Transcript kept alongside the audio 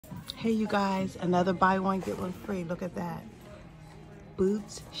Hey you guys, another buy one get one free. Look at that.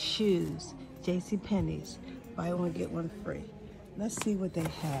 Boots, shoes, JCPenney's. Buy one get one free. Let's see what they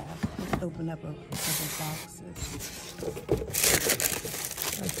have. Let's open up a couple boxes.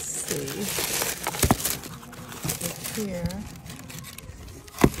 Let's see. Here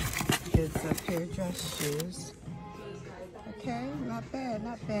is a pair of dress shoes. Okay, not bad,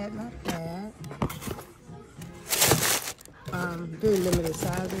 not bad, not bad. Very limited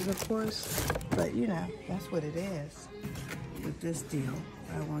sizes, of course, but you know, that's what it is with this deal.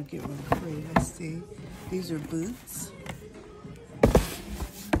 I want to get one free. Let's see. These are boots.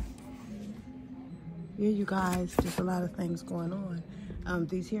 Yeah, you guys, there's a lot of things going on.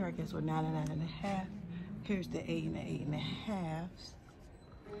 These here, I guess, were 99.5. Here's the 8 and the 8.5.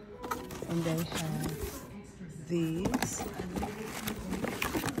 And they have these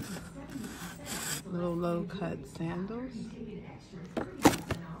little low-cut sandals.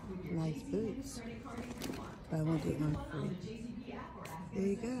 Nice boots. Buy one get one free. There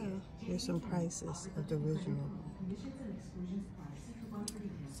you go. Here's some prices of the original.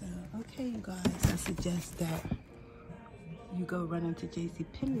 So, okay, you guys, I suggest that you go run into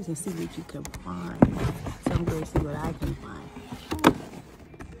JCPenney's and see what you can find. So I'm going to see what I can find.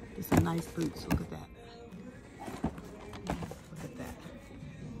 There's some nice boots. Look at that. Look at that.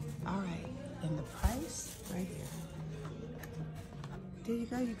 All right, and the price right here. There you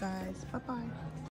go, you guys. Bye-bye.